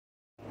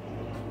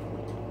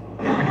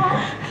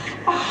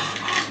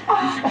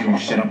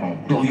don't shut up, I'll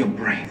blow your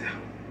brains out.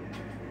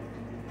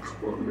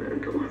 Come on,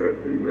 man, don't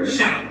hurt me, man.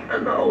 Shut up. I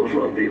know I was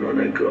wrong being on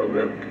that girl,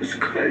 man. This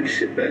crack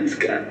shit, man, it's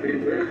got me,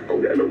 man. I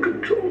don't got no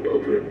control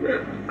over it,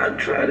 man. I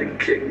try to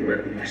kick,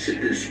 man. I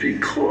should just be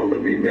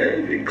calling me,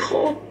 man. Be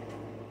calling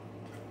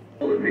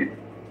me.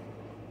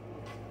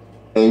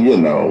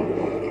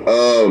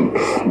 And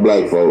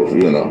black folks,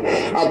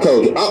 I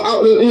told you,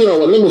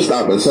 let me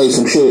stop and say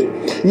some shit.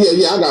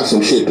 Yeah, I got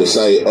some shit to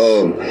say.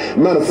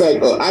 Matter of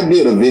fact, I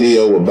did a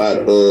video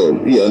about,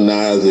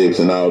 Nas X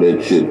and all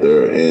that shit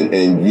there.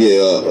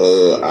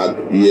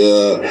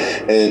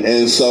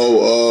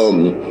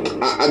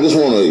 I just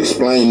want to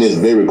explain this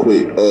very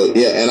quick.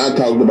 And I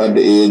talked about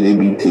the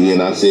LGBT,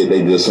 and I said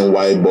they just some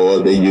white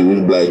boys, they use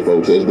black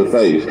folks as the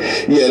face.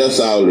 Yeah, that's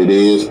all it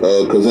is,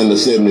 cause in the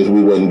 70s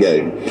we wasn't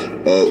gay.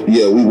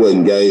 We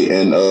wasn't gay,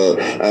 and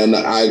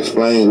I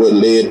explained what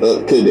led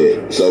up to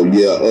that. So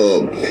you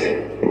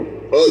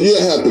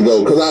have to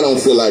go, because I don't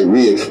feel like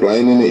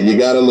re-explaining it. You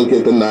got to look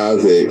at the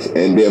Nas X,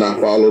 and then I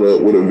followed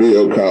up with a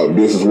video called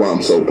This Is Why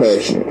I'm So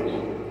Passionate.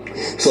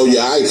 So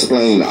I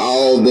explained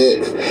all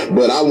that,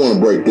 but I want to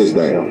break this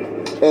down.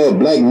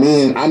 Black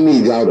men, I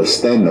need y'all to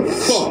stand the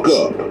fuck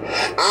up.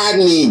 I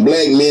need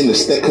black men to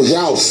stand, because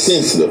y'all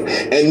sensitive.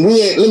 And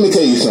let me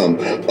tell you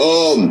something.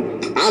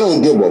 I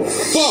don't give a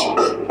fuck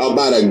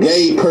about a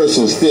gay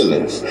person's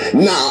feelings.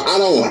 Now,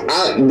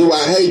 do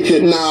I hate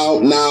you?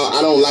 No,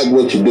 I don't like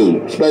what you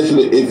do,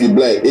 especially if you're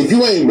black. If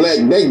you ain't black,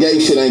 that gay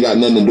shit ain't got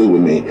nothing to do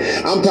with me.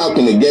 I'm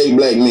talking to gay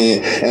black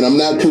men, and I'm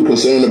not too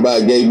concerned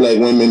about gay black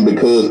women,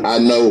 because I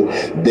know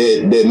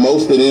that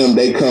most of them,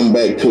 they come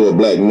back to a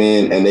black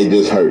man and they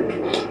just hurt.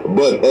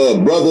 But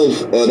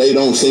brothers, they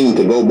don't seem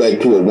to go back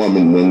to a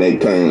woman when they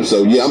turn.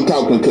 So I'm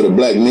talking to the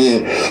black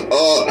men.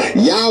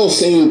 Y'all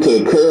seem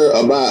to care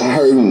about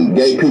hurting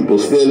gay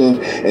people's feelings,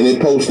 and it's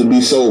supposed to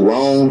be so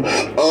wrong.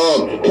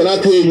 Can I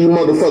tell you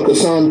motherfuckers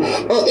something?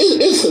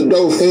 It's a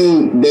dope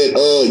thing that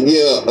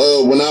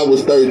when I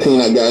was 13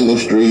 I got in the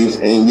streets,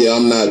 and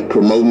I'm not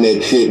promoting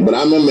that shit, but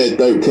I remember at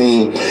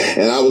 13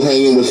 and I was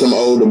hanging with some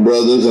older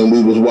brothers, and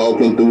we was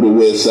walking through the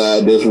west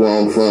side, that's where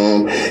I'm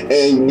from,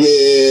 and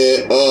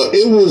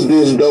it was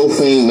this dope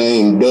thing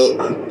named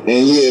Duck. And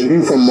if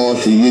you from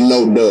Marshall, you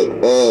know Duck.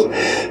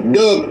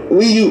 Duck,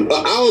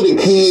 all the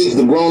kids,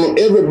 the grown up,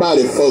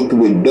 everybody fucked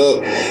with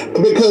Duck,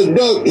 because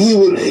Duck, he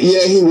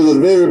was a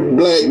very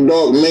black,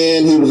 dark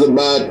man. He was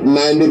about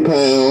 90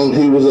 pounds.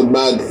 He was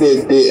about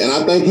 50, and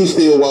I think he's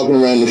still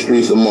walking around the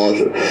streets of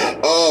Marshall.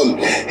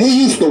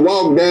 He used to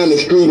walk down the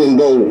street and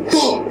go,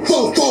 fuck,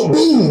 fuck, fuck,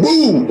 boom,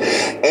 boom.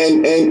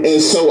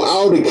 And so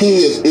all the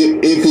kids,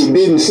 if he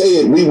didn't say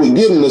it, we would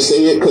get him to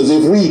say it, because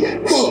if we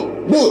fuck,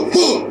 fuck,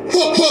 fuck,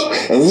 fuck,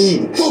 fuck, and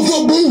he fuck,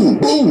 fuck, boom,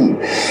 boom,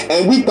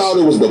 and we thought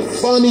it was the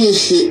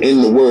funniest shit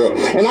in the world.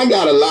 And I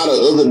got a lot of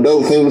other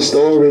dope thing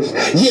stories.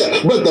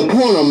 But the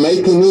point I'm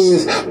making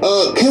is,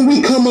 can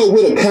we come up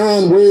with a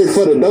kind word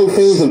for the dope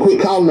things and quit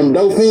calling them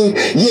dope things?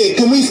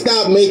 Can we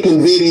stop making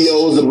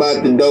videos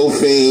about the dope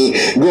thing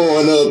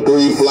going up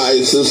 3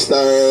 flights of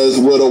stairs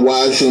with a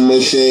washing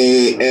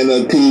machine and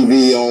a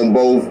TV on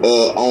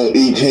on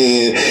each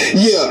hand?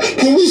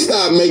 Can we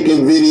stop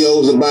making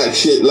videos about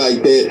shit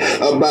like that,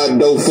 about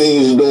dope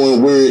things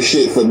doing weird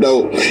shit for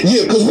dope?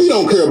 Because we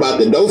don't care about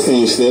the dope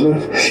fiends'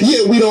 feelings.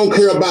 We don't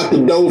care about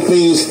the dope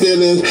fiends'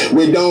 feelings.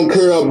 We don't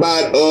care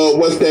about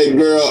what's that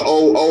girl,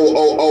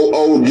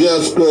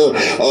 Jessica,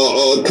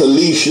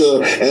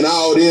 Talisha, and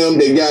all them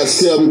that got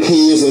 7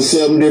 kids and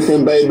 7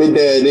 different baby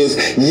daddies.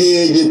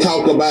 You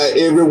talk about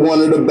every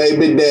one of the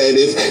baby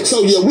daddies.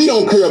 So we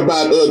don't care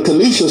about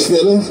Talisha's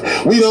feelings.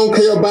 We don't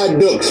care about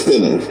Duck's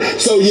feelings.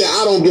 So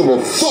I don't give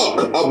a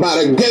fuck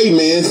about a gay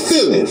man's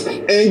feelings.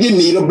 And you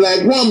need a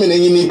black woman,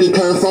 and you need to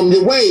turn from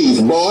your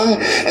ways, boy.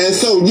 And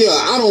so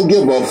I don't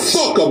give a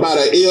fuck about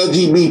an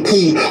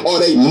LGBT or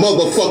they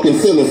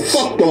motherfucking feelings.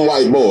 Fuck them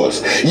white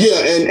boys.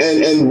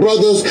 And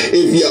brothers,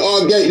 if you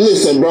are gay,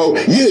 listen, bro,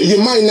 you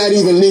might not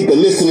even need to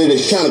listen to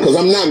this channel, because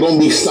I'm not gonna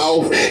be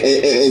soft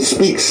and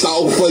speak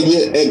soft for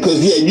you,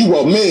 because you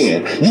a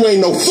man, you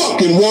ain't no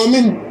fucking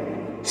woman.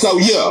 So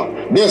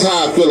that's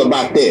how I feel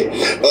about that.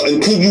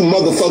 Until you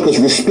motherfuckers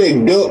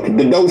respect Duck,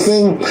 the dope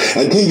thing,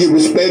 until you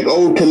respect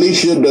old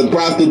Talisha, the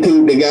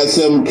prostitute that got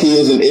 7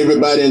 kids and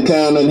everybody in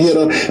town done hit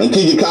her,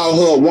 until you call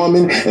her a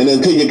woman, and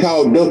until you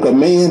call Duck a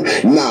man,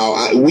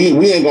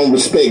 we ain't gonna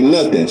respect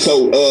nothing.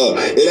 So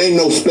it ain't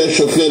no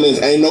special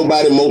feelings. Ain't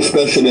nobody more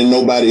special than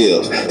nobody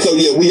else. So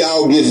we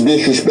all get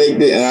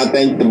disrespected, and I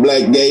think the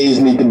black gays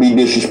need to be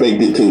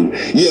disrespected too.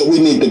 We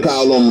need to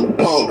call them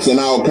punks and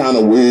all kind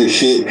of weird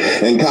shit,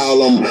 and call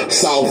them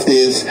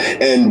softies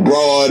and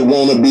broad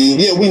wannabe.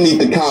 We need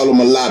to call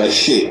them a lot of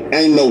shit.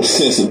 Ain't no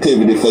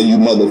sensitivity for you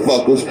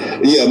motherfuckers.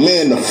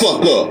 Man the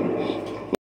fuck up.